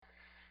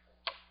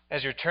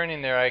As you're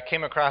turning there, I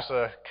came across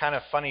a kind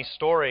of funny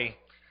story.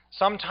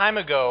 Some time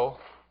ago,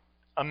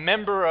 a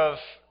member of,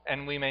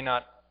 and we may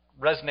not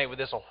resonate with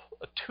this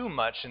too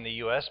much in the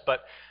U.S.,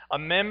 but a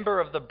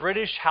member of the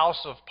British House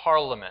of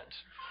Parliament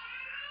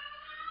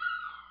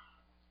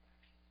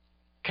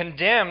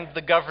condemned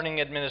the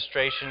governing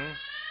administration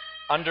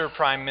under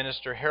Prime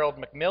Minister Harold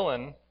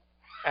Macmillan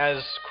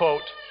as,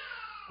 quote,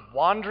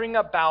 wandering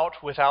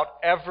about without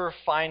ever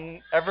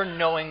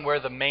knowing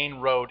where the main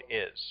road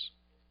is.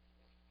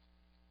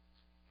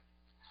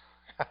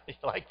 You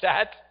like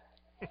that?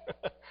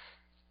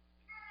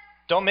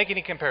 Don't make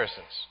any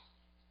comparisons.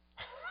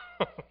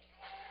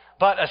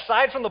 But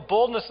aside from the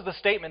boldness of the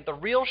statement, the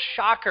real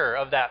shocker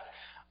of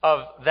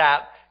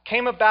that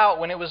came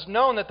about when it was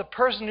known that the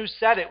person who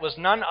said it was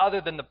none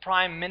other than the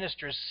Prime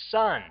Minister's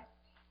son,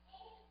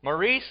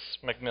 Maurice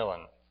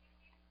Macmillan.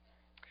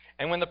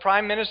 And when the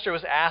Prime Minister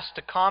was asked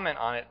to comment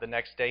on it the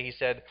next day, he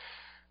said,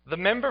 "The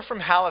member from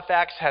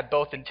Halifax had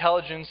both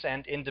intelligence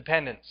and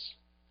independence.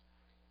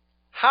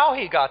 How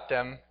he got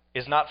them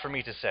is not for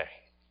me to say."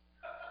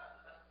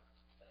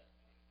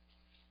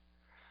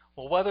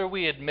 Well, whether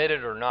we admit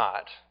it or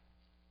not,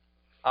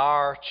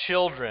 our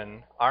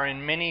children are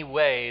in many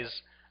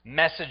ways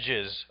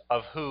messages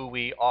of who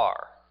we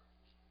are.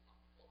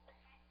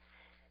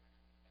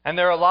 And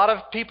there are a lot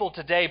of people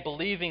today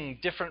believing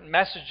different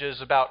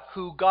messages about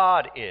who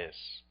God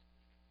is.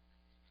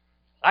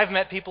 I've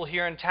met people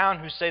here in town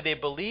who say they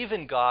believe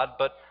in God,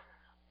 but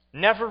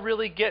never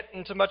really get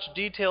into much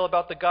detail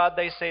about the God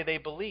they say they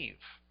believe.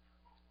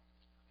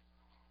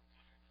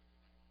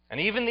 And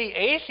even the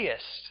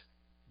atheist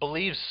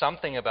believes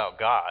something about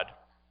God.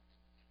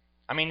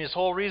 I mean, his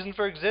whole reason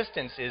for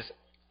existence is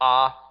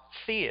a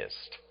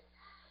theist,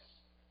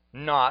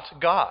 not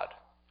God.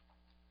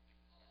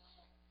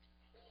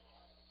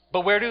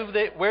 But where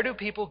do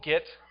people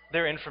get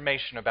their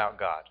information about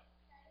God?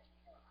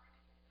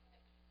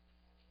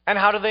 And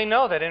how do they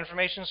know that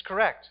information is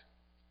correct?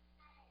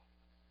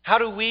 How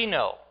do we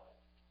know?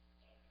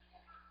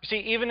 You see,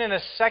 even in a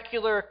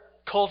secular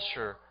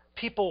culture,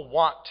 people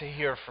want to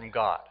hear from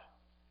God.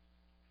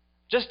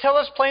 Just tell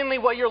us plainly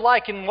what you're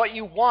like and what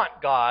you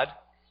want, God.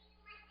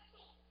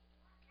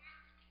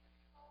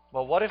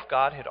 Well, what if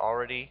God had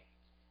already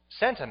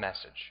sent a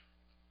message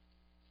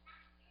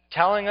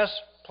telling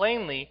us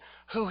plainly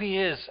who He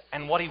is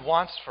and what He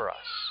wants for us?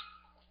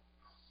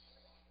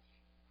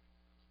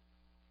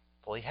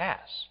 Well, He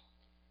has.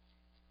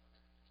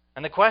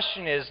 And the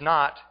question is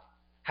not,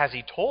 has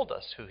He told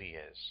us who He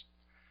is?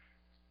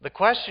 The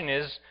question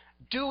is,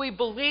 do we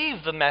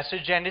believe the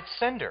message and its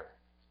sender?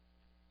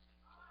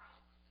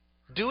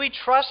 Do we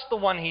trust the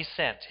one He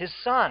sent, His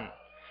Son,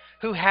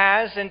 who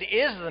has and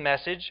is the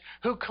message,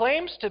 who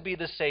claims to be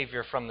the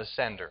Savior from the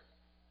sender?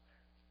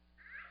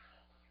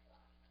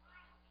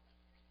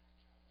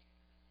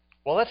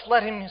 Well, let's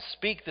let Him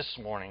speak this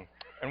morning.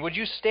 And would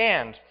you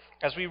stand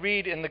as we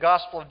read in the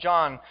Gospel of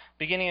John,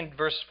 beginning in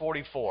verse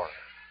 44.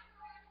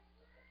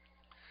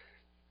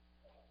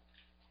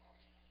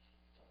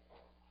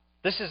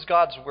 This is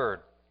God's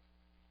word.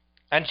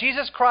 "And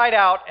Jesus cried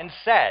out and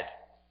said,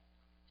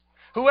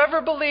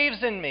 'Whoever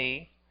believes in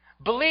me,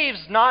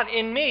 believes not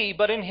in me,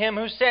 but in him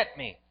who sent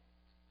me.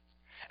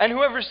 And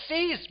whoever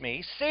sees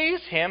me,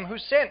 sees him who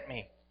sent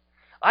me.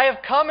 I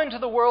have come into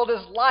the world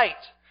as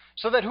light,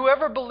 so that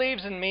whoever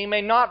believes in me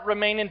may not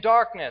remain in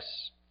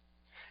darkness.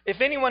 If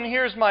anyone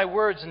hears my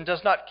words and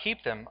does not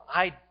keep them,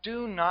 I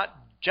do not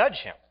judge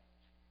him.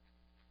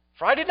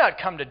 For I did not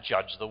come to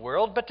judge the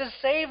world, but to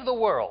save the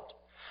world.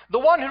 The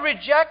one who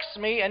rejects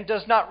me and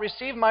does not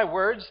receive my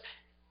words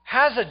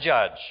has a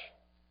judge.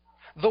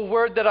 The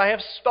word that I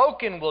have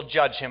spoken will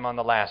judge him on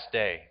the last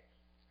day.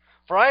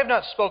 For I have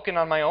not spoken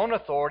on my own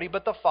authority,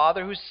 but the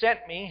Father who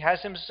sent me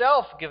has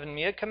himself given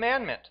me a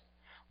commandment,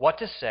 what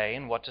to say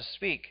and what to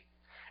speak.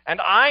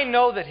 And I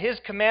know that his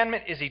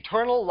commandment is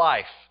eternal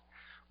life.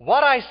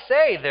 What I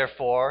say,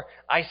 therefore,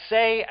 I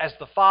say as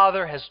the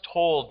Father has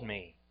told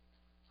me.'"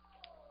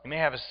 You may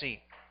have a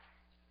seat.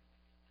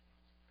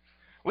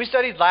 We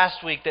studied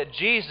last week that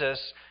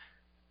Jesus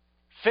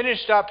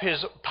finished up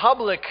his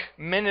public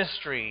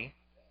ministry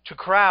to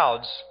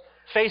crowds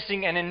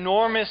facing an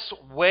enormous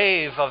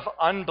wave of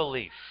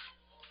unbelief.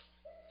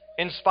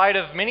 In spite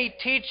of many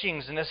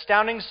teachings and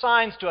astounding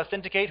signs to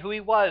authenticate who he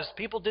was,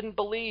 people didn't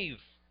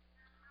believe.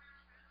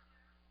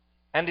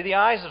 And to the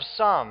eyes of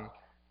some,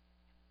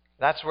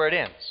 that's where it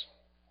ends.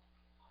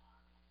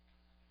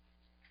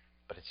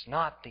 But it's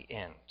not the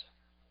end.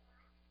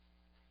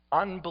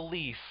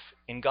 Unbelief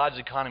in God's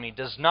economy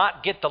does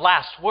not get the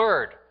last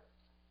word.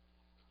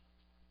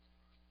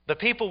 The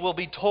people will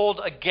be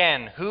told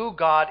again who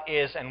God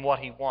is and what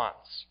He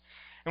wants.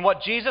 And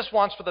what Jesus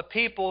wants for the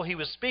people He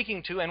was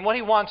speaking to, and what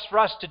He wants for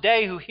us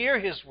today who hear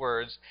His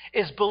words,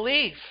 is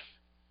belief.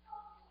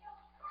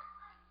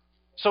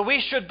 So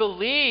we should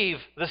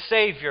believe the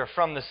Savior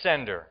from the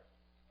sender.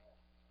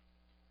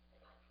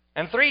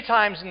 And 3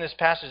 times in this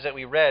passage that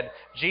we read,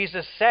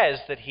 Jesus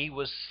says that He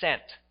was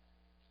sent.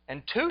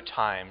 And 2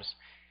 times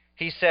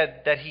He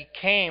said that He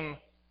came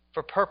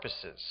for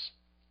purposes.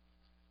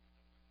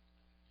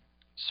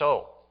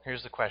 So,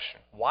 here's the question.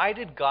 Why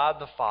did God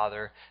the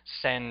Father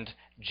send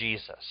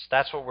Jesus?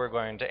 That's what we're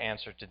going to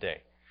answer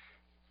today.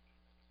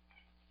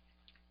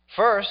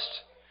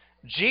 First,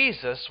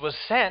 Jesus was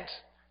sent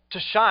to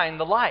shine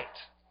the light.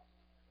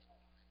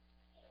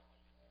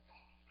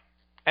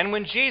 And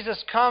when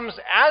Jesus comes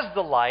as the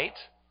light,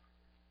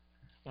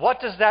 what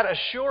does that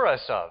assure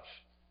us of?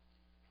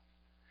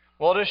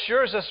 Well, it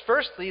assures us,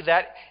 firstly,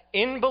 that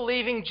in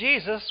believing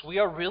Jesus, we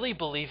are really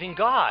believing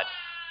God.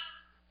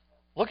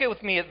 Look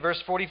with me at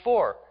verse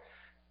 44.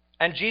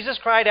 And Jesus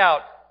cried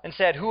out and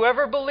said,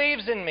 "Whoever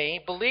believes in me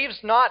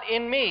believes not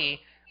in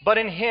me, but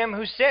in him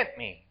who sent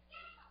me."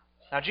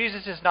 Now,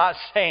 Jesus is not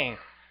saying,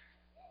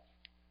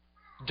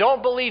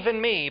 don't believe in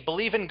me,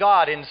 believe in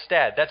God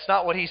instead. That's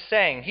not what he's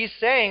saying. He's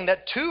saying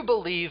that to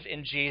believe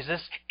in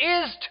Jesus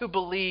is to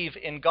believe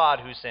in God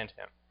who sent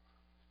him.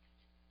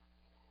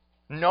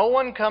 No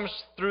one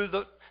comes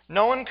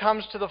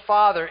to the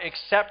Father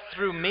except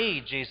through me,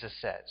 Jesus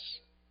says.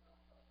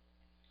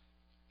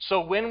 So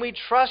when we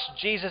trust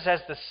Jesus as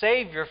the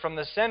Savior from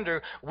the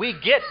sender, we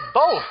get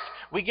both.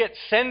 We get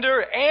sender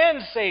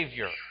and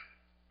Savior.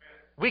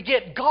 We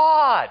get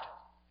God.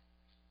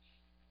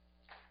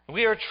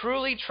 We are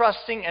truly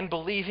trusting and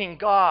believing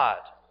God.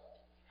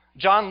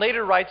 John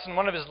later writes in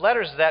one of his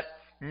letters that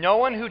no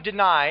one who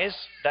denies,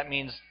 that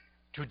means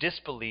who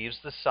disbelieves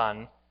the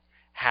Son,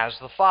 has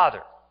the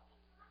Father.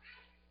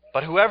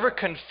 But whoever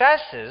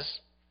confesses,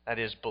 that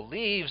is,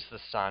 believes the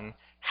Son,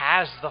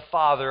 has the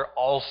Father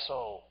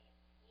also.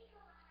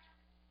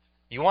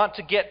 You want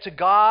to get to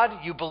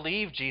God, you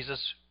believe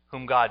Jesus,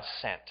 whom God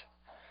sent.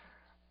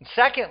 And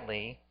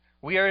secondly,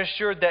 we are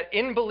assured that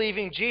in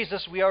believing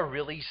Jesus, we are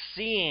really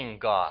seeing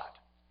God.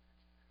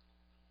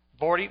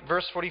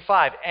 Verse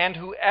 45, and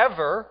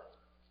whoever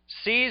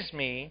sees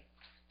me,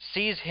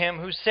 sees him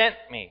who sent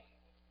me.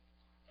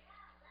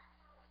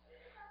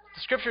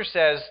 The Scripture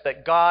says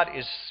that God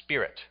is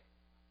spirit,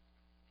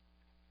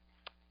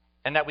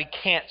 and that we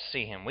can't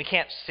see him. We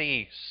can't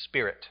see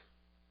spirit.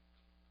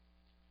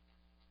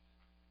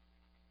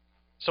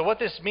 So what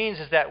this means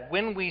is that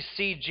when we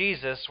see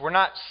Jesus, we're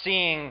not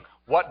seeing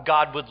what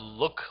God would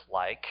look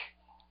like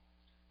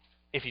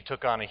if he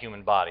took on a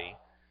human body.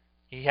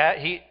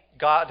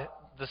 God,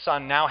 the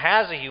Son, now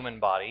has a human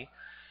body,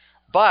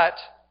 but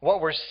what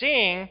we're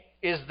seeing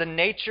is the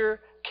nature,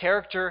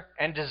 character,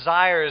 and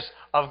desires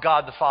of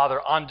God the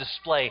Father on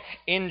display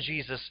in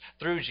Jesus,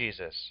 through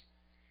Jesus.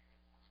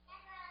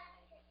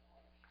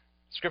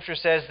 Scripture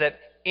says that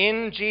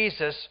in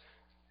Jesus,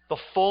 the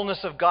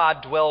fullness of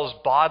God dwells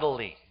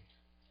bodily.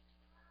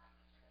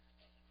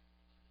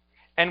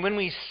 And when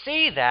we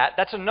see that,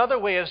 that's another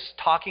way of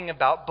talking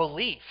about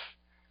belief.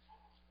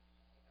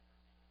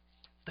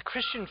 The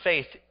Christian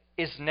faith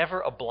is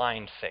never a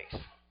blind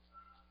faith.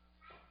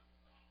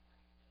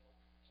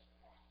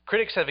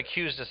 Critics have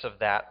accused us of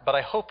that, but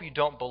I hope you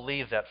don't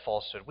believe that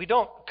falsehood. We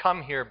don't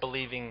come here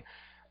believing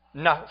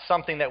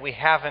something that we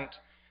haven't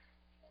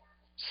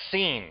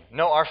seen.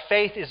 No, our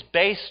faith is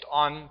based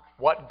on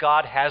what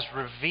God has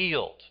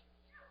revealed,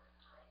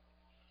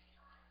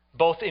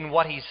 both in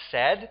what he's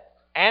said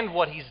and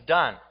what he's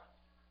done,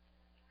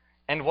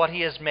 and what he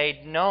has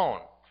made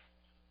known.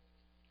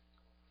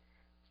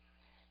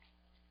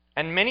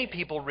 And many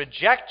people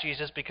reject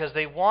Jesus because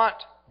they want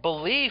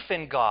belief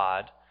in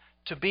God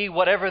to be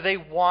whatever they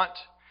want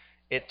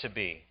it to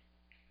be.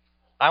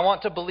 I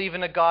want to believe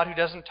in a God who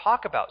doesn't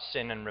talk about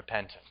sin and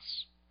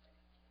repentance.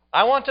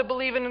 I want to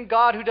believe in a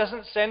God who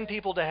doesn't send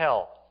people to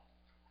hell.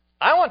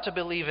 I want to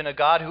believe in a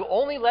God who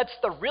only lets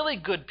the really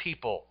good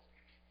people,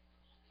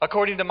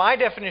 according to my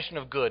definition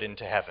of good,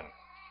 into heaven.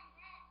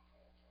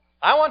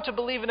 I want to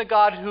believe in a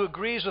God who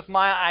agrees with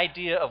my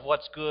idea of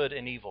what's good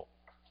and evil.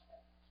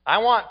 I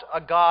want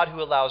a God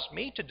who allows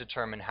me to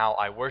determine how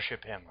I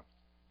worship him.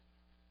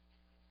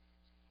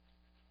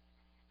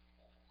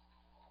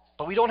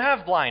 But we don't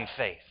have blind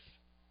faith.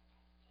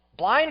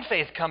 Blind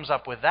faith comes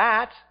up with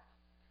that.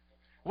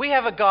 We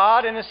have a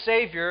God and a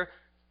Savior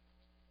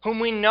whom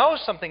we know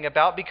something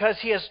about because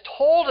he has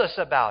told us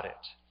about it.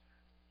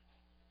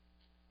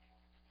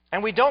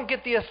 And we don't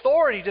get the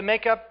authority to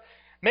make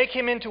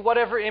him into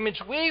whatever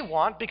image we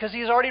want because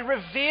he's already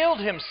revealed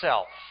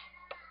himself.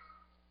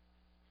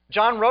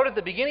 John wrote at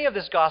the beginning of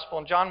this gospel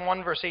in John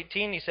 1 verse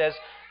 18, he says,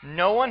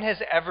 "No one has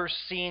ever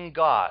seen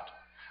God.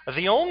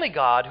 The only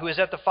God who is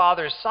at the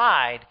Father's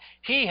side,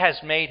 he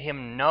has made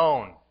him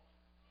known."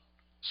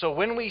 So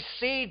when we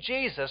see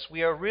Jesus,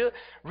 we are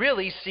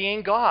really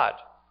seeing God.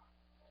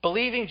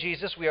 Believing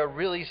Jesus, we are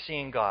really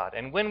seeing God.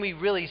 And when we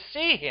really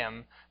see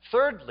him,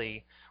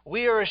 thirdly,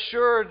 we are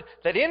assured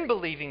that in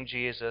believing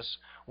Jesus,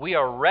 we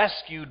are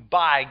rescued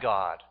by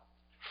God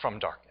from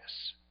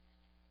darkness.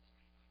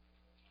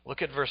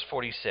 Look at verse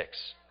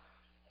 46.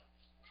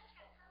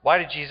 Why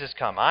did Jesus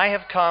come? "I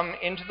have come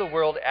into the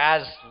world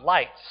as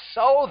light,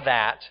 so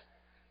that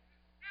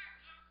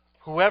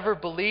whoever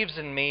believes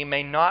in me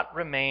may not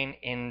remain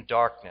in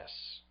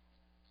darkness."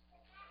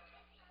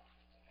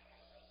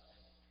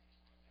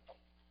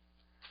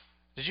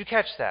 Did you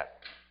catch that?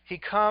 He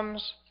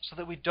comes so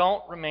that we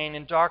don't remain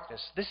in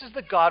darkness. This is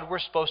the God we're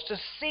supposed to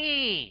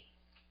see.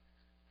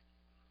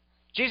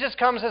 Jesus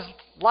comes as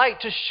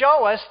light to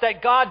show us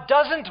that God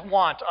doesn't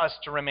want us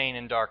to remain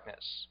in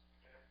darkness.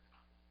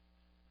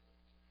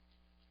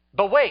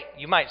 But wait,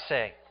 you might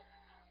say,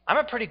 I'm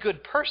a pretty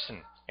good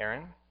person,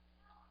 Aaron.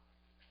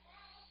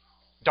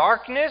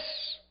 Darkness?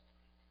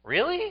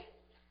 Really?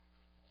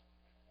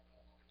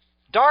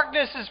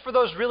 Darkness is for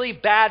those really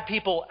bad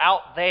people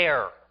out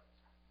there.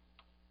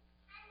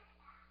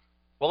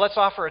 Well, let's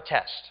offer a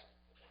test.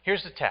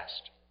 Here's the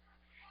test.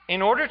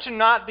 In order to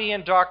not be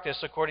in darkness,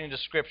 according to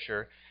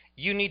Scripture,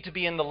 you need to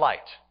be in the light,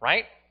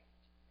 right?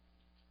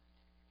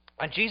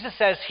 And Jesus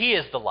says He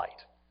is the light.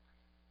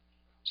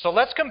 So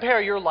let's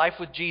compare your life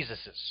with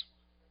Jesus's.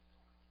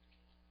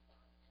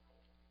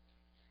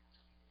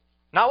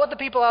 Not with the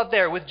people out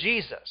there, with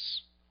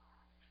Jesus.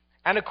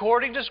 And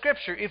according to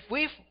Scripture, if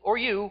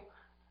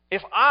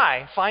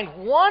I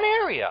find one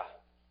area,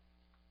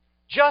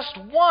 just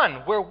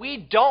one, where we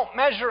don't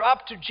measure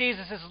up to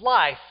Jesus'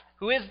 life,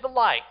 who is the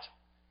light,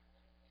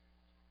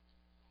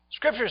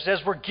 Scripture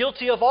says we're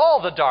guilty of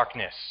all the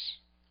darkness.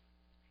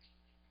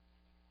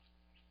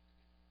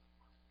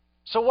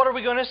 So what are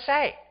we going to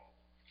say?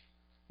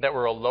 That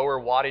we're a lower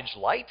wattage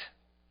light?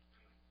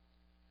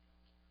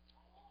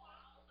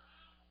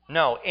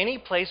 No, any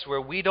place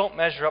where we don't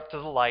measure up to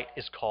the light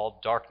is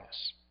called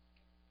darkness.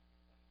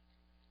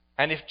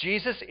 And if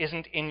Jesus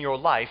isn't in your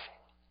life,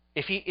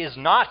 if He is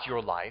not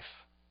your life,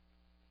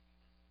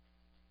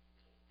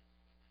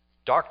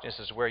 darkness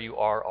is where you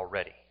are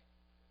already.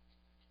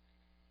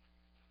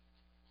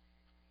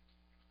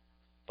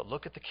 But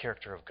look at the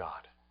character of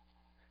God.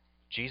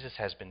 Jesus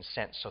has been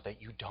sent so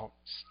that you don't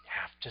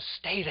have to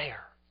stay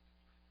there.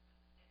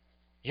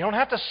 You don't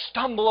have to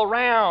stumble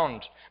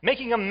around,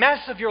 making a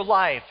mess of your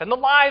life and the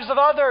lives of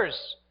others,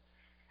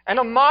 and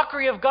a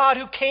mockery of God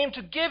who came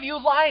to give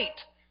you light.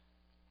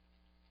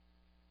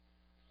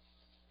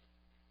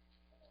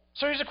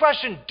 So here's a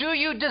question. Do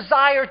you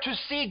desire to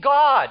see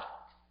God?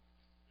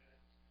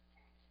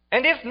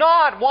 And if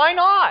not, why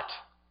not?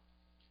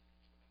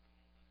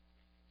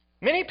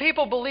 Many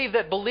people believe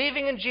that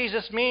believing in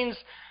Jesus means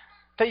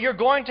that you're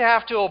going to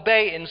have to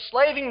obey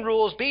enslaving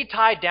rules, be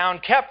tied down,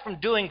 kept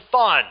from doing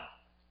fun.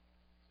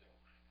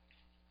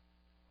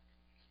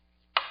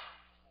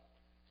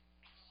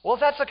 Well, if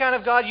that's the kind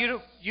of God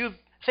you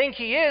think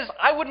He is,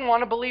 I wouldn't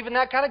want to believe in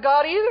that kind of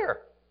God either.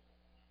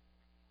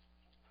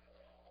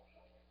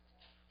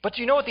 But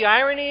do you know what the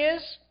irony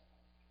is?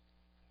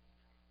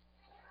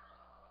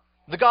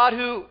 The God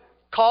who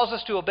calls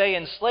us to obey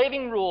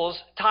enslaving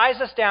rules, ties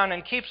us down,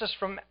 and keeps us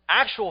from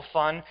actual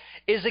fun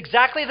is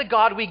exactly the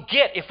God we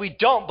get if we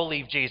don't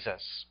believe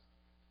Jesus.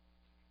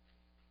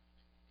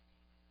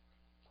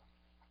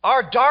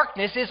 Our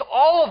darkness is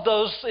all of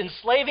those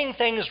enslaving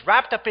things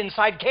wrapped up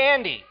inside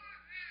candy.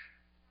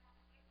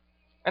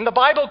 And the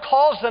Bible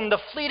calls them the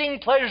fleeting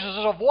pleasures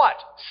of what?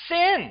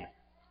 Sin.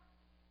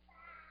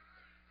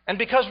 And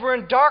because we're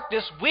in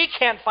darkness, we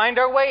can't find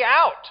our way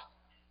out.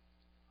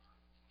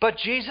 But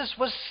Jesus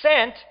was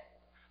sent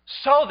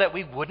so that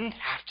we wouldn't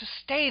have to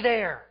stay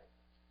there.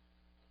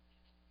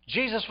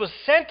 Jesus was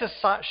sent to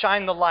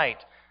shine the light.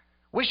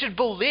 We should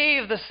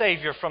believe the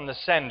Savior from the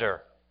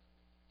sender.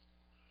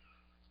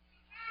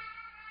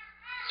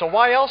 So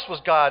why else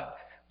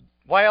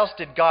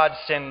did God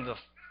send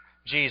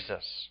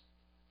Jesus?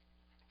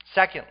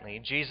 Secondly,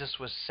 Jesus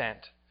was sent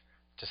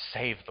to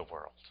save the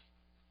world.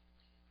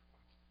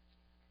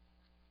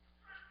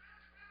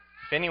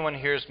 If anyone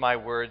hears my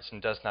words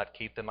and does not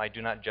keep them, I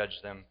do not judge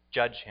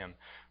him,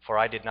 for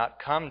I did not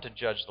come to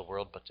judge the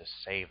world, but to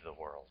save the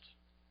world.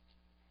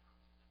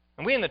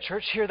 And we in the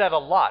church hear that a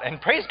lot,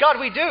 and praise God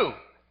we do.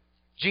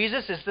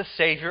 Jesus is the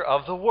Savior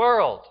of the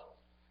world.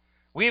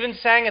 We even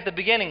sang at the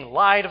beginning,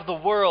 light of the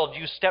world,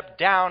 you step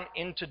down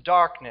into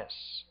darkness.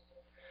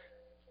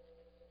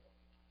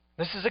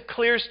 This is a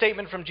clear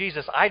statement from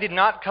Jesus. I did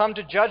not come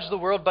to judge the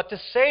world, but to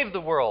save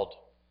the world.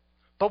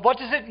 But what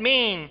does it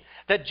mean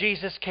that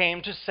Jesus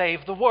came to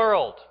save the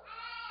world?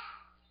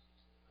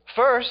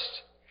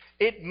 First,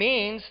 it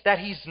means that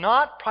he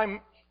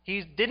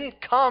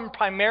didn't come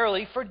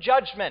primarily for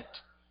judgment.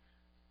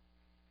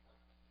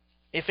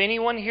 If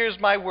anyone hears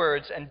my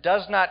words and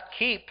does not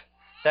keep,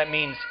 that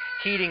means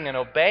heeding and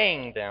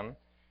obeying them.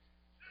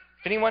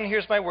 If anyone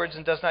hears my words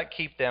and does not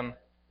keep them,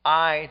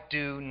 I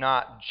do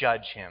not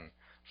judge him.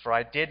 For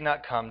I did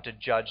not come to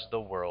judge the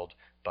world,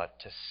 but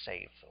to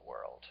save the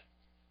world.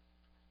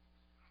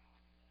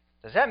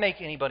 Does that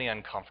make anybody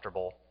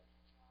uncomfortable?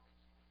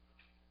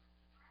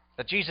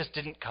 That Jesus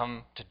didn't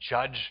come to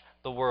judge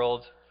the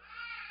world?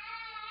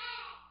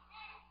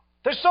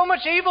 There's so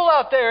much evil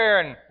out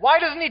there, and why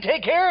doesn't He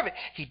take care of it?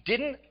 He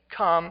didn't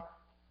come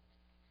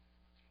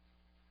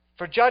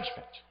for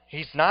judgment.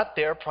 He's not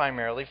there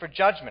primarily for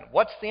judgment.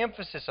 What's the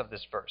emphasis of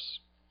this verse?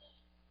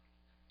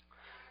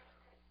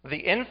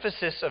 The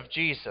emphasis of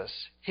Jesus,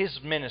 His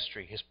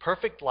ministry, His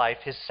perfect life,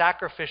 His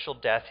sacrificial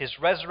death, His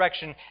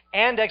resurrection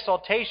and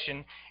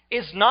exaltation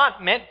is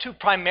not meant to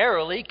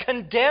primarily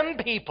condemn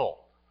people.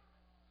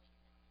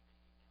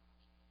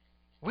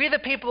 We, the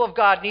people of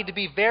God, need to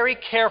be very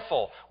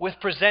careful with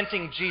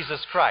presenting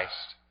Jesus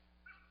Christ.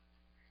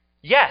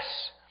 Yes,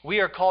 we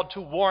are called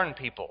to warn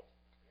people.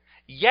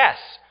 Yes,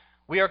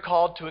 we are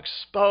called to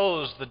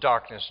expose the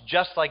darkness,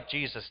 just like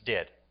Jesus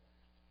did.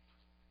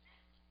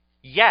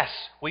 Yes,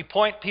 we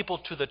point people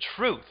to the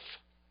truth.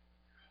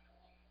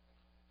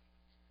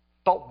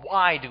 But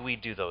why do we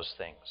do those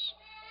things?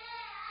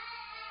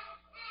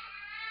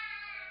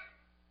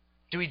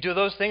 Do we do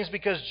those things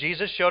because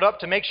Jesus showed up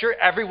to make sure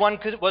everyone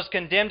was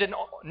condemned and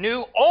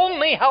knew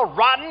only how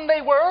rotten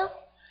they were?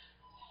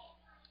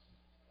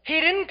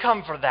 He didn't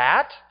come for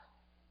that.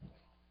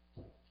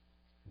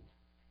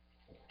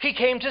 He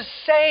came to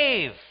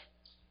save.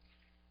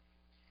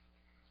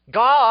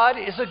 God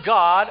is a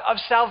God of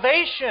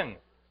salvation.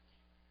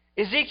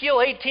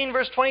 Ezekiel 18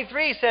 verse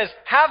 23 says,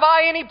 "Have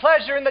I any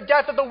pleasure in the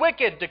death of the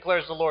wicked,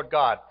 declares the Lord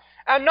God,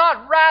 and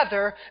not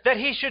rather that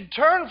he should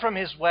turn from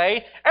his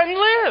way and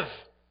live."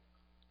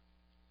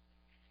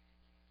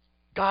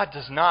 God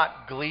does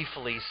not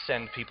gleefully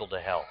send people to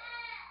hell.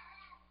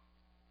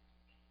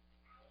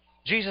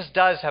 Jesus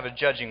does have a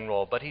judging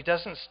role, but he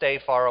doesn't stay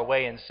far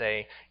away and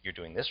say, "You're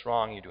doing this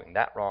wrong, you're doing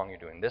that wrong, you're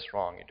doing this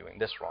wrong, you're doing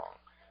this wrong."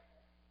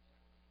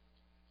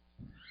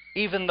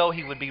 Even though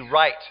he would be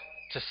right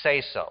to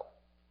say so.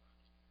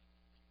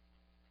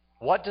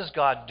 What does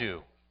God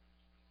do?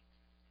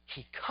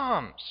 He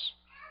comes.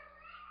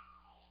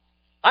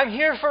 "I'm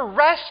here for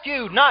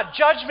rescue, not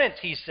judgment,"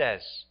 he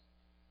says.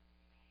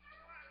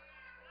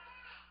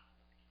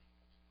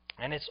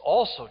 And it's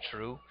also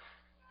true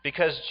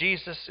because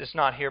Jesus is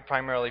not here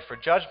primarily for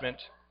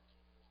judgment,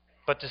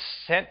 but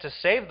sent to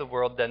save the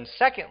world. Then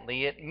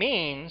secondly, it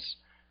means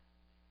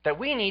that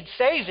we need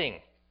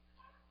saving.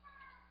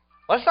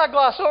 Let's not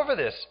gloss over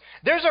this.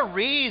 There's a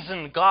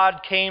reason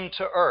God came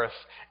to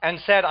earth and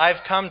said,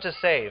 "I've come to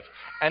save,"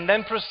 and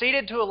then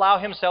proceeded to allow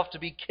himself to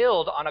be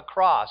killed on a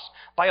cross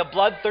by a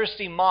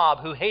bloodthirsty mob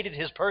who hated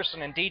his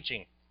person and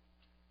teaching.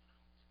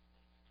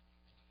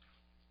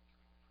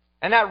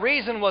 And that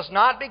reason was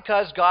not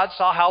because God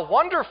saw how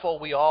wonderful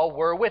we all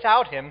were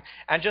without him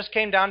and just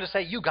came down to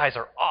say, "You guys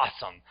are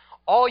awesome.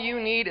 All you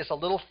need is a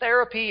little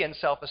therapy and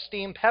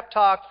self-esteem pep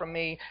talk from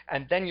me,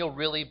 and then you'll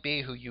really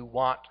be who you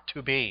want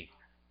to be."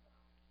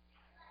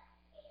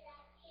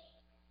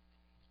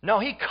 No,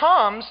 he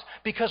comes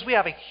because we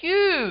have a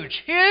huge,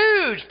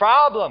 huge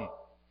problem.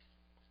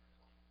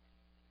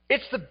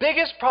 It's the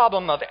biggest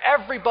problem of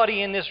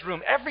everybody in this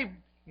room, every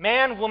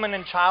man, woman,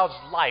 and child's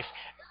life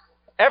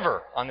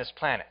ever on this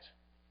planet.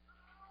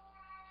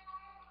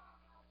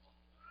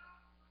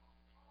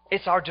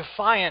 It's our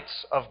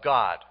defiance of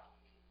God.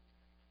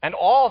 And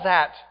all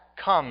that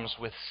comes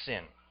with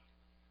sin.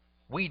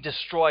 We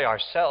destroy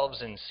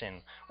ourselves in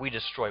sin. We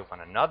destroy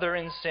one another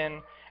in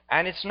sin.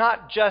 And it's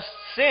not just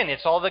sin,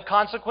 it's all the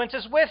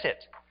consequences with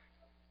it.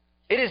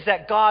 It is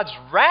that God's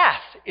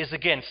wrath is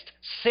against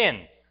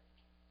sin.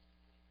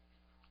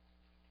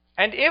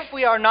 And if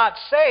we are not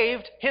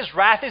saved, his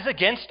wrath is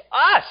against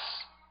us.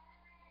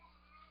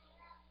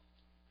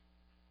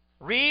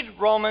 Read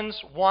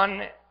Romans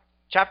 1,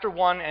 chapter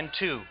 1 and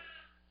 2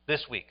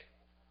 this week.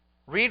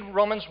 Read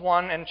Romans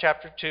 1 and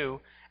chapter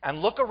 2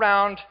 and look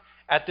around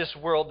at this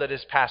world that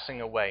is passing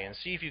away and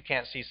see if you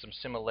can't see some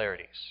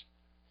similarities.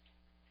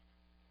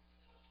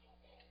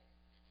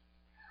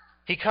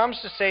 He comes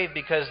to save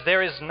because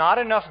there is not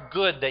enough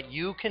good that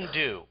you can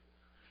do.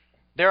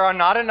 There are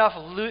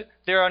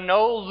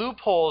no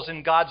loopholes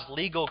in God's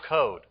legal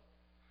code.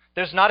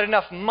 There's not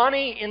enough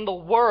money in the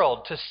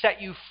world to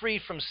set you free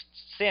from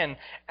sin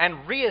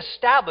and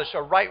reestablish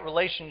a right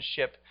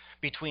relationship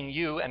between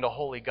you and a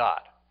holy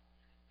God.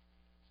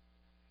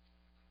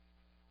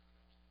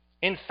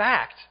 In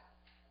fact,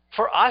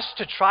 for us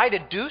to try to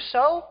do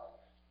so,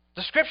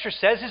 the Scripture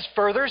says, is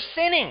further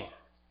sinning.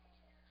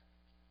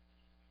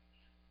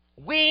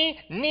 We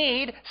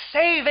need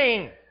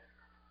saving.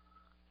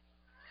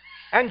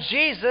 And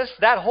Jesus,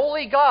 that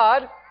holy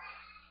God,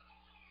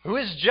 who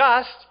is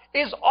just,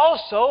 is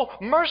also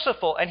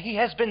merciful, and he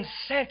has been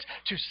sent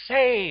to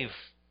save.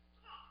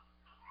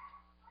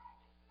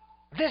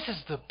 This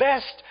is the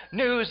best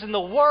news in the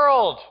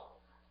world.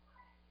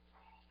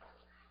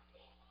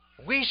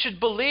 We should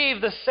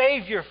believe the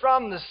Savior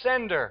from the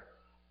sender.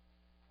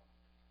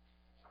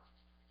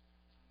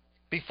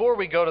 Before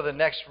we go to the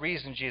next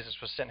reason Jesus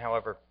was sent,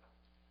 however,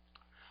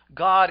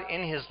 God,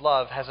 in his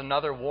love, has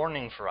another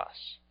warning for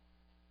us.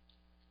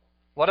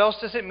 What else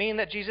does it mean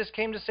that Jesus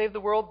came to save the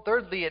world?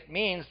 Thirdly, it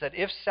means that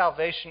if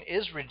salvation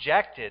is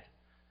rejected,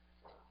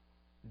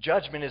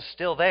 judgment is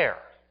still there.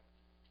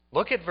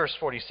 Look at verse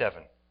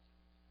 47.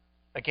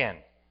 Again,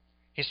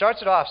 he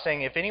starts it off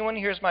saying, "If anyone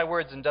hears my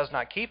words and does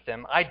not keep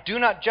them, I do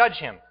not judge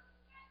him."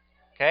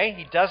 Okay?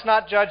 He does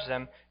not judge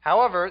them.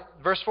 However,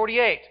 verse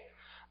 48,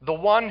 "The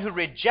one who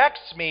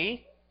rejects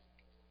me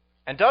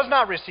and does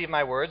not receive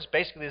my words,"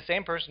 basically the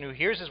same person who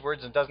hears his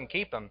words and doesn't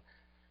keep them,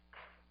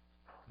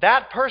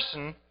 that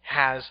person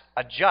has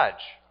a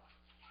judge.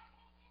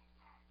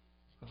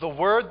 The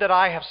word that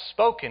I have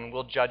spoken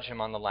will judge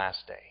him on the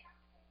last day.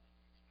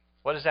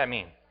 What does that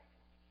mean?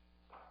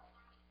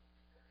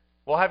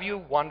 Well, have you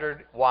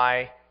wondered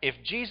why, if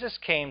Jesus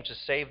came to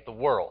save the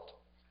world,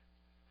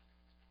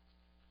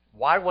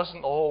 why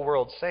wasn't the whole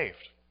world saved?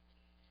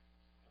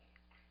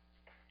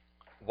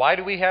 Why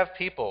do we have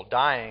people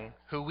dying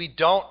who we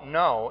don't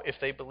know if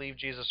they believe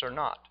Jesus or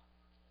not?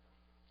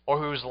 Or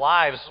whose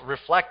lives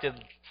reflected,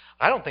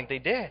 I don't think they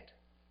did.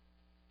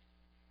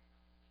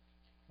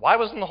 Why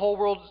wasn't the whole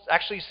world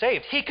actually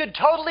saved? He could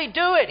totally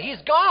do it.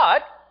 He's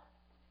God.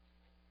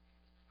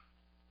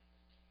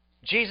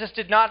 Jesus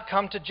did not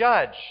come to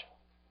judge.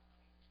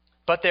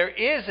 But there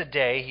is a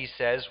day, he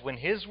says, when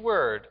his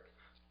word,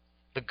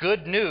 the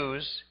good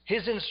news,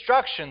 his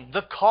instruction,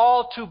 the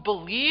call to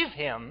believe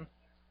him,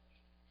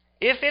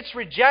 if it's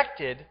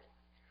rejected,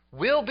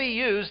 will be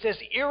used as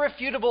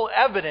irrefutable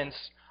evidence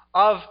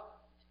of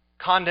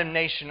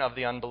condemnation of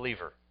the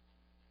unbeliever.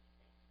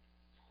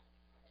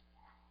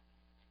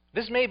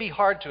 This may be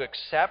hard to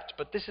accept,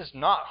 but this is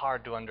not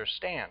hard to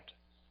understand.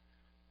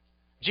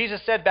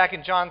 Jesus said back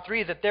in John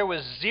 3 that there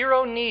was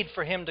zero need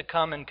for him to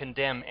come and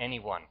condemn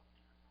anyone.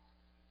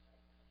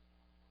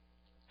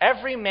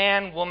 Every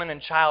man, woman,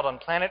 and child on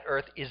planet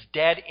Earth is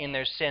dead in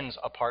their sins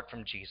apart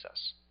from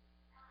Jesus.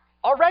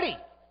 Already.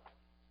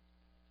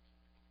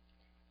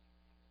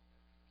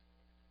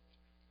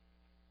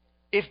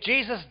 If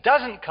Jesus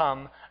doesn't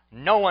come,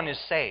 no one is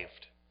saved.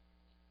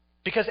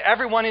 Because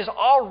everyone is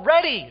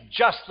already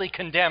justly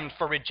condemned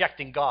for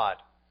rejecting God.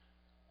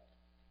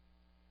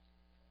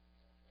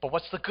 But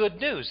what's the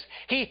good news?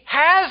 He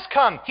has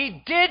come.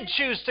 He did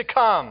choose to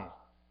come.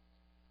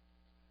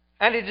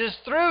 And it is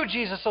through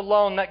Jesus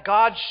alone that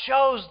God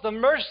shows the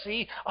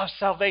mercy of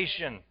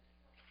salvation.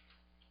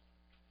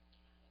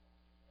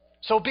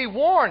 So be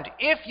warned,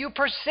 if you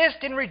persist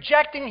in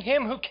rejecting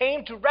him who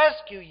came to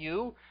rescue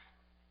you,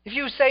 if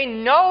you say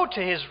no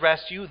to his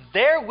rescue,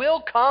 there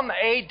will come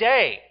a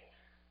day,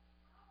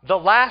 the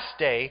last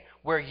day,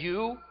 where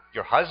you,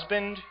 your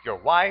husband, your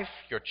wife,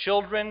 your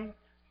children,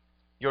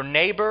 your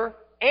neighbor,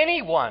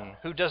 anyone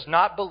who does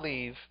not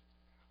believe,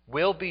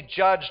 will be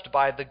judged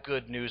by the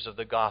good news of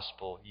the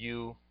gospel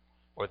you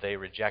or they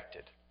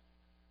rejected.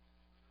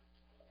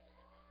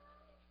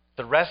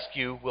 The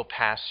rescue will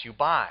pass you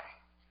by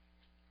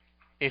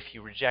if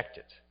you reject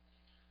it.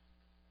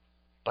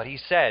 But he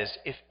says,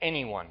 if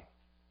anyone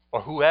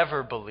or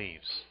whoever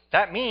believes,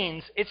 that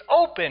means it's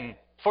open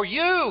for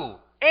you.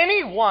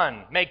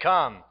 Anyone may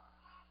come.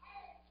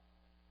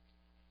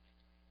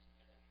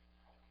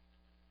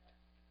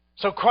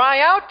 So cry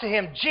out to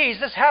him,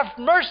 Jesus, have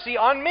mercy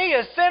on me,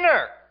 a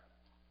sinner.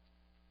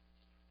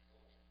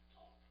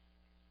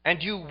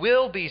 And you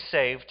will be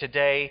saved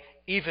today,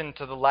 even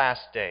to the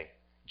last day.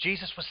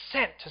 Jesus was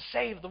sent to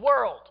save the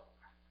world.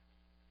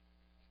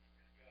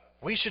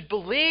 We should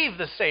believe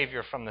the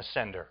Savior from the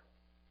sender.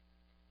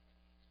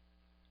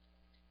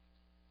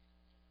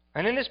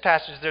 And in this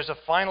passage, there's a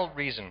final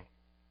reason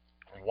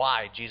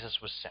why Jesus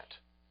was sent.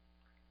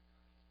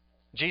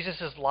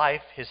 Jesus'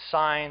 life, his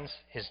signs,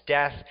 his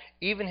death,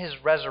 even his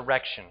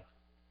resurrection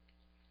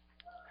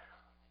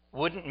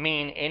wouldn't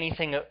mean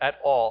anything at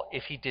all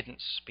if he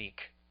didn't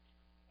speak.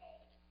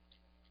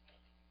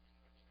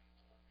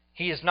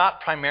 He is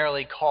not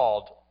primarily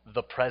called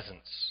the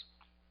presence.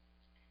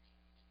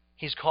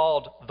 He's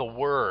called the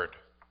Word.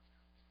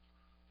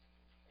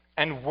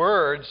 And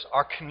words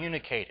are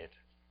communicated.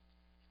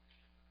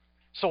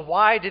 So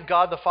why did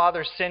God the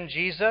Father send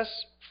Jesus?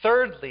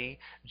 Thirdly,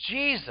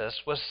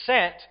 Jesus was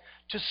sent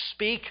to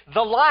speak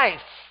the life.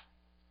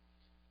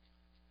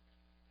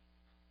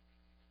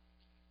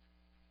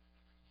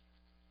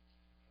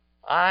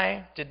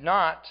 I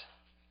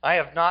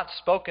have not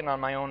spoken on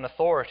my own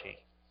authority,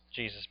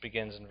 Jesus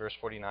begins in verse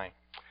 49.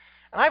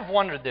 And I've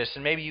wondered this,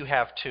 and maybe you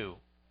have too.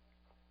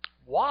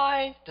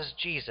 Why does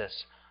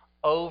Jesus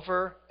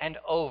over and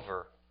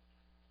over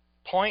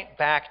point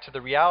back to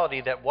the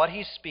reality that what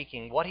he's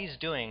speaking, what he's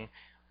doing,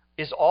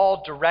 is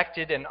all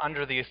directed and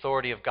under the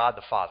authority of God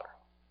the Father?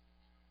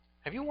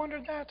 Have you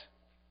wondered that?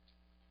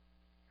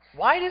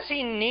 Why does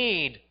he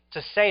need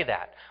to say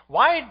that?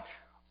 Why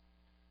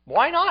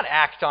not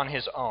act on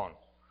his own?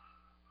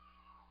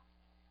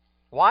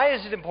 Why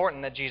is it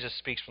important that Jesus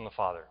speaks from the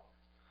Father?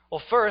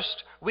 Well,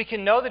 first, we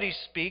can know that he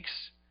speaks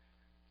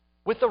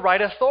with the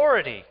right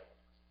authority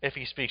if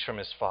he speaks from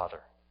his Father.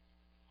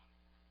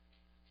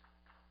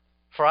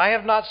 For I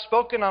have not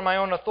spoken on my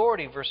own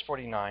authority, verse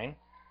 49,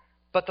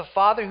 but the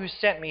Father who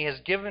sent me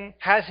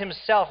has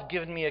himself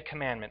given me a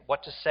commandment,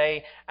 what to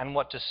say and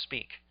what to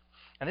speak.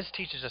 And this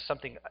teaches us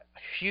something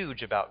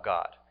huge about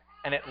God,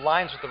 and it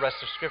lines with the rest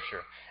of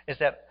Scripture, is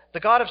that the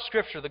God of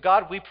Scripture, the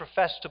God we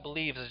profess to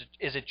believe,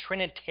 is a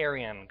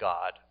Trinitarian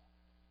God.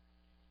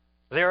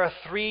 There are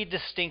three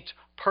distinct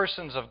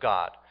persons of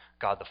God: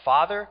 God the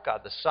Father,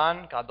 God the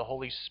Son, God the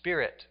Holy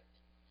Spirit.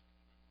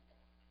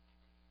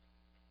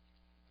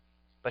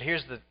 But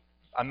here's the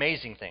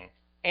amazing thing.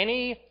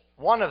 Any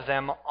one of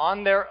them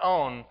on their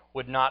own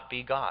would not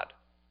be God.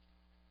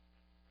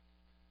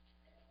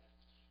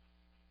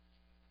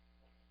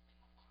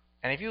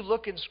 And if you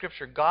look in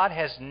Scripture, God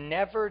has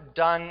never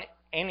done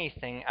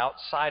anything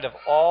outside of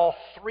all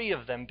three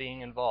of them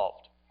being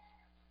involved.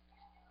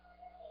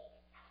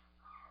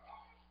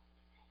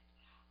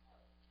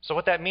 So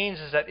what that means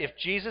is that if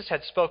Jesus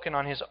had spoken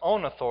on his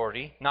own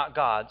authority, not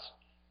God's,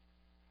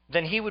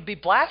 then he would be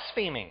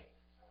blaspheming.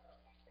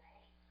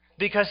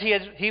 Because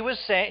he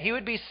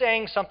would be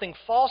saying something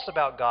false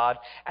about God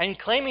and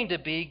claiming to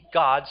be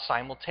God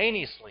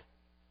simultaneously.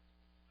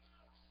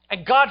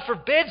 And God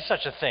forbids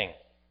such a thing.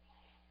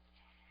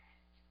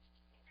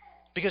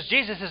 Because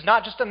Jesus is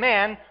not just a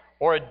man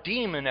or a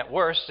demon at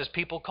worst, as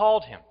people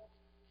called him.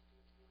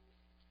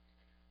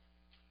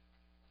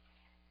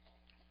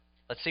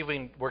 Let's see if we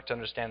can work to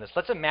understand this.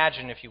 Let's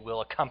imagine, if you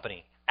will, a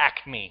company,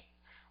 Acme.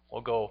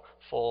 We'll go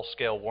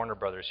full-scale Warner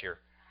Brothers here.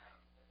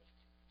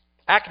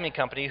 Acme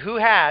Company, who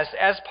has,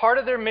 as part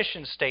of their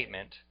mission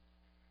statement,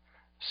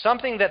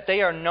 something that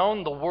they are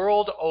known the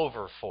world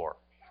over for.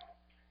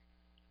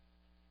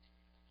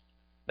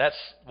 That's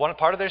one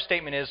part of their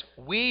statement is,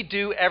 we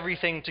do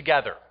everything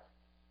together.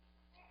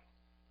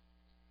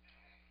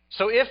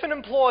 So if an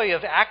employee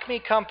of Acme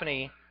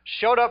Company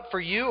showed up for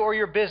you or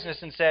your business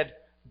and said,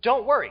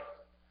 don't worry,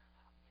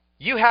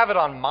 you have it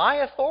on my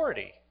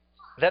authority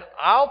that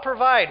I'll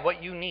provide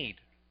what you need,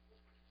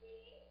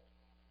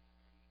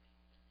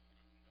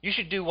 you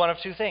should do one of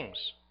two things.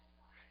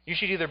 You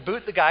should either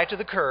boot the guy to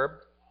the curb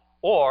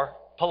or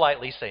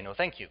politely say no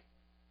thank you.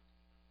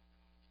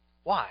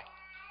 Why?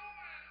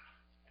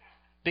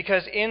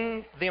 Because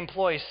in the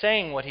employee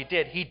saying what he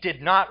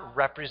did not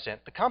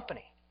represent the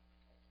company.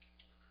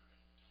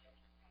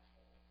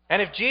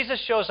 And if Jesus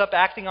shows up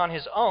acting on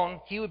his own,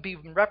 he would be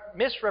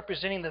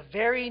misrepresenting the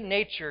very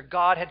nature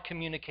God had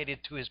communicated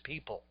to his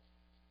people.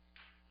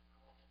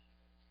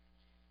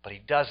 But he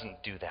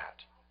doesn't do that.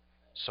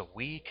 So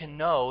we can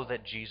know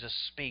that Jesus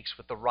speaks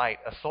with the right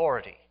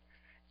authority.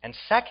 And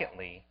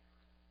secondly,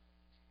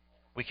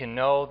 we can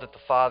know that the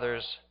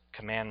Father's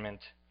commandment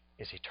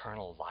is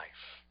eternal life.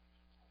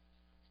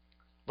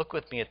 Look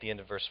with me at the end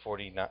of verse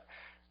 49,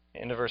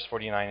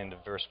 into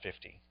verse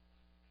 50.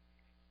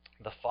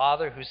 The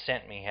Father who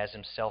sent me has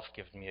himself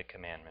given me a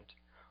commandment,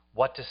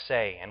 what to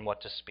say and what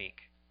to speak.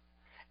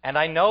 And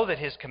I know that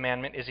his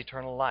commandment is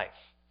eternal life.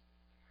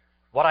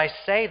 What I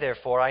say,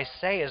 therefore, I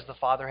say as the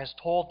Father has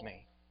told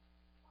me.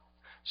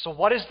 So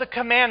what is the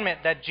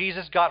commandment that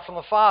Jesus got from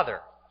the Father?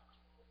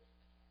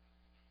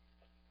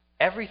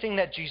 Everything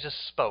that Jesus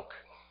spoke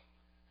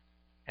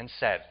and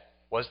said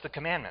was the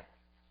commandment.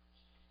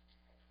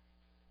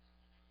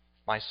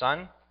 My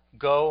son,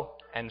 go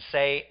and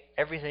say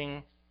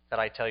everything that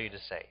I tell you to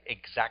say,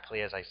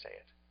 exactly as I say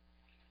it.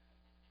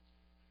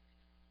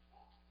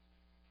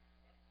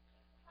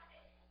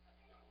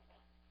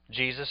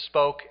 Jesus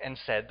spoke and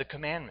said the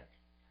commandment.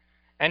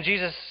 And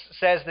Jesus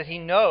says that he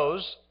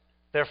knows,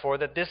 therefore,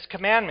 that this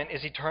commandment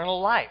is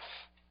eternal life.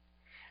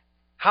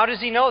 How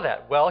does he know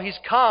that? Well, he's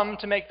come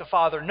to make the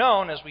Father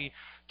known, as we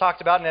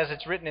talked about, and as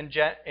it's written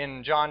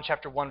in John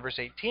chapter 1, verse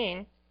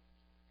 18.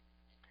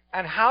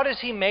 And how does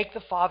he make the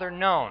Father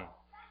known?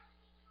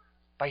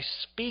 By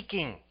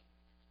speaking.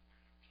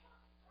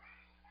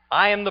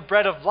 I am the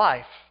bread of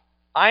life.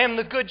 I am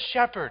the good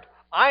shepherd.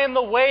 I am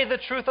the way, the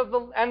truth,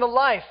 and the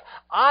life.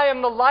 I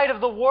am the light of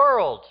the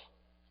world.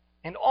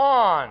 And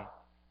on.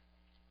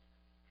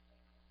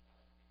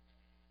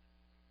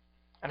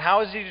 And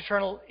how is it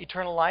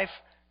eternal life?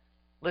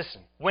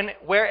 Listen,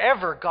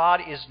 wherever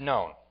God is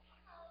known,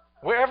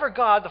 wherever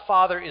God the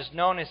Father is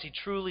known as he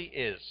truly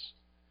is,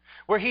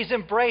 where he's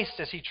embraced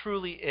as he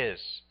truly is,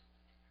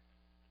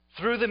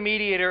 through the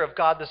mediator of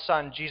God the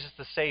Son, Jesus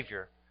the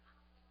Savior,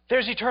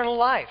 there's eternal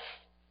life.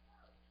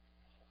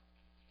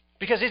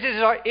 Because it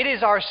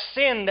is our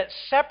sin that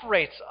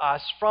separates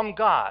us from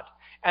God,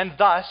 and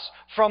thus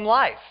from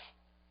life.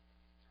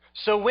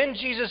 So when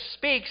Jesus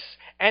speaks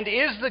and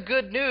is the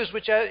good news,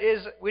 which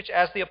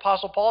as the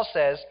Apostle Paul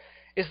says,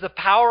 is the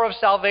power of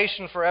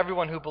salvation for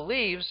everyone who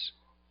believes,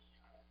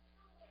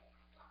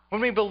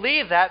 when we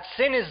believe that,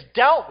 sin is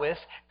dealt with,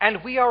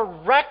 and we are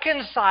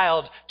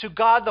reconciled to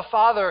God the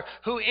Father,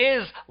 who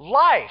is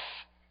life.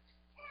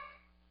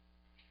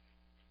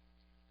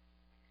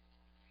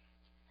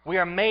 We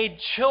are made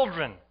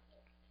children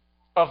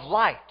of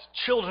light,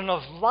 children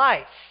of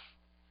life.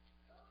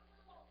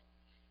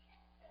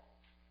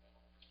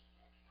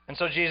 And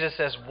so Jesus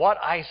says, what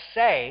I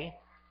say,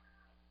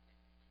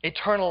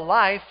 eternal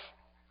life,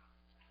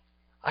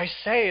 I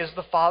say as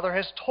the Father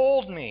has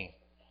told me.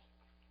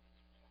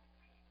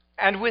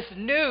 And with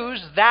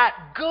news that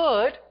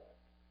good,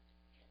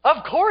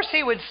 of course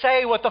he would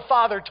say what the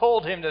Father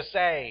told him to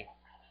say.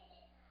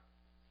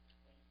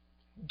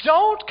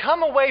 Don't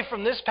come away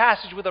from this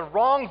passage with a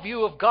wrong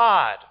view of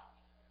God.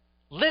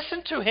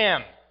 Listen to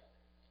him.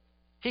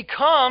 He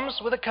comes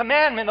with a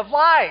commandment of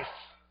life.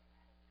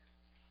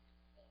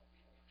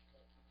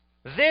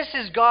 This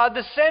is God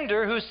the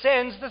sender who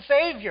sends the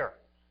Savior.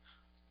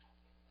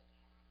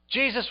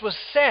 Jesus was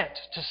sent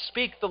to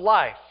speak the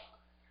life.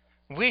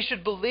 We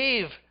should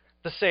believe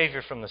the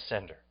Savior from the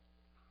sender.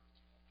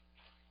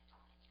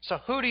 So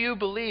who do you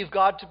believe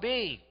God to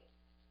be?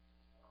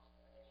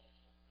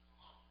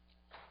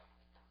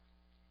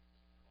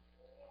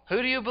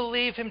 Who do you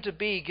believe him to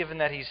be, given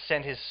that he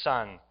sent his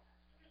Son,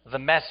 the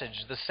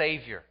message, the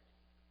Savior?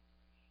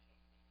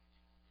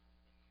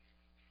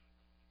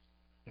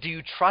 Do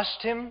you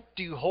trust Him?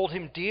 Do you hold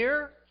Him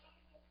dear?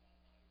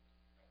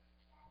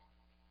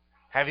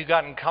 Have you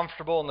gotten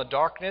comfortable in the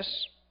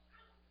darkness?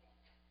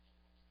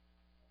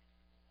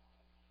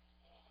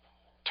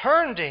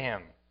 Turn to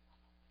Him.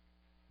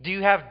 Do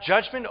you have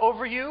judgment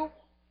over you?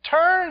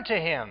 Turn to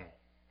Him.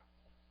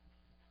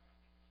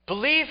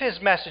 Believe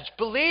His message.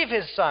 Believe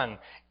His Son.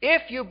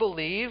 If you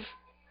believe,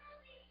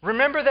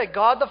 remember that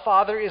God the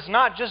Father is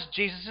not just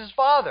Jesus'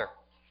 Father.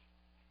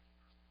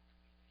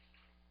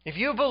 If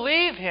you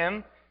believe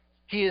Him,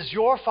 He is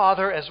your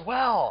Father as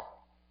well,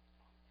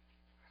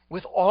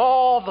 with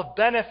all the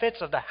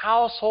benefits of the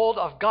household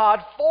of God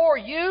for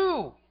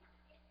you.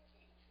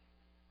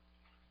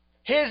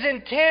 His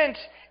intent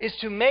is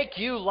to make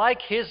you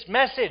like His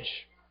message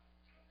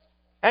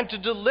and to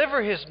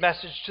deliver His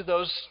message to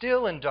those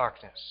still in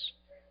darkness.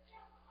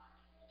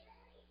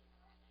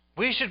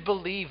 We should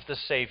believe the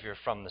Savior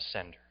from the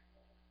sender.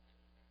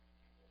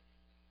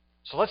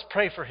 So let's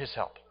pray for His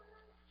help.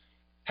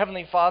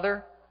 Heavenly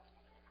Father,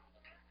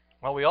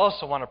 well, we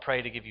also want to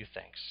pray to give you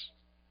thanks.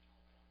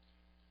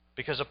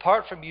 Because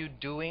apart from you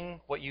doing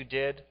what you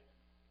did,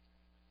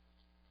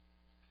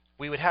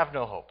 we would have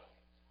no hope.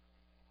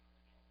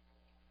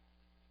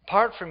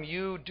 Apart from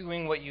you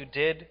doing what you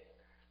did,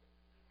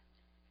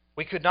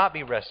 we could not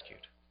be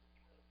rescued.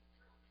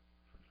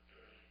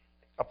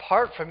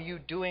 Apart from you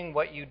doing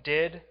what you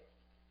did,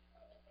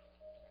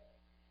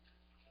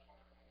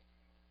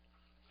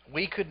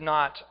 we could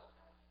not,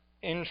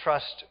 in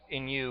trust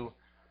in you,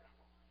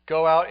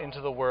 go out into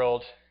the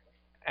world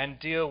and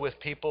deal with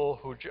people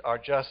who are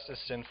just as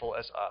sinful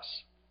as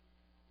us.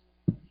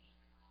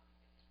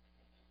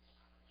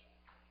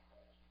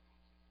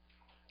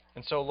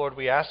 And so, Lord,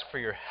 we ask for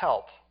your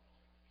help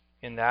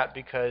in that,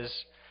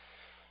 because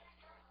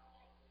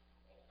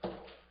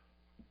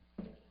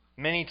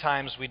many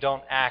times we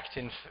don't act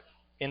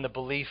in the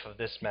belief of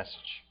this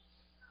message.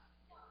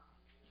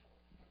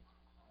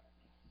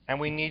 And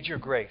we need your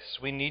grace.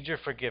 We need your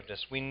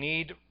forgiveness. We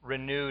need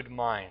renewed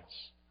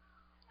minds.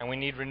 And we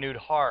need renewed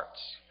hearts.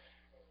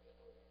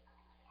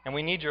 And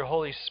we need your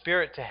Holy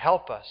Spirit to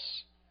help us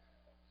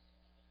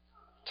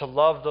to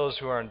love those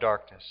who are in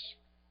darkness,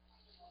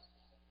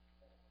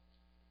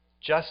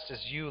 just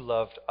as you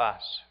loved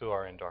us who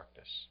are in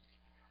darkness.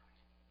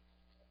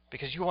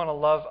 Because you want to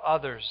love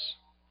others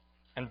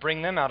and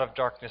bring them out of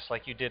darkness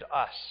like you did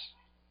us.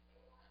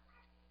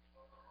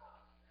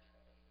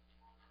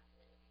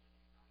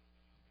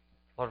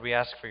 Lord, we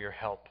ask for your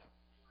help.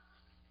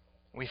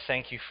 We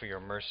thank you for your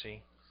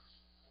mercy.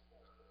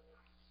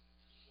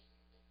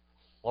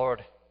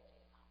 Lord,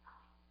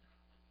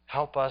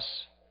 help us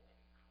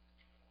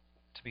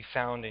to be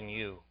found in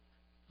you.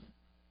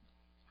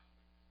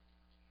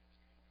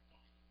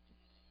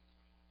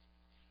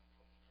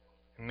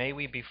 May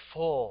we be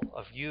full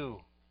of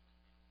you,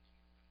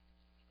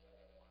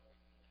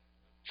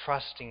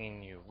 trusting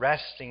in you,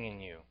 resting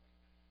in you,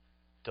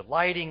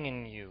 delighting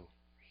in you.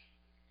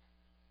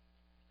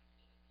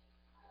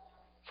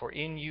 For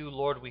in you,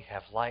 Lord, we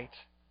have light.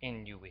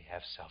 In you we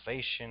have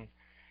salvation.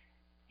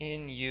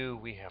 In you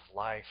we have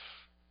life.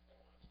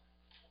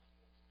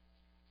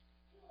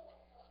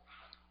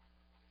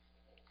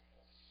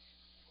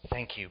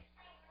 Thank you.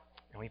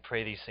 And we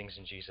pray these things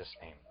in Jesus'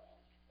 name.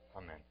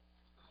 Amen.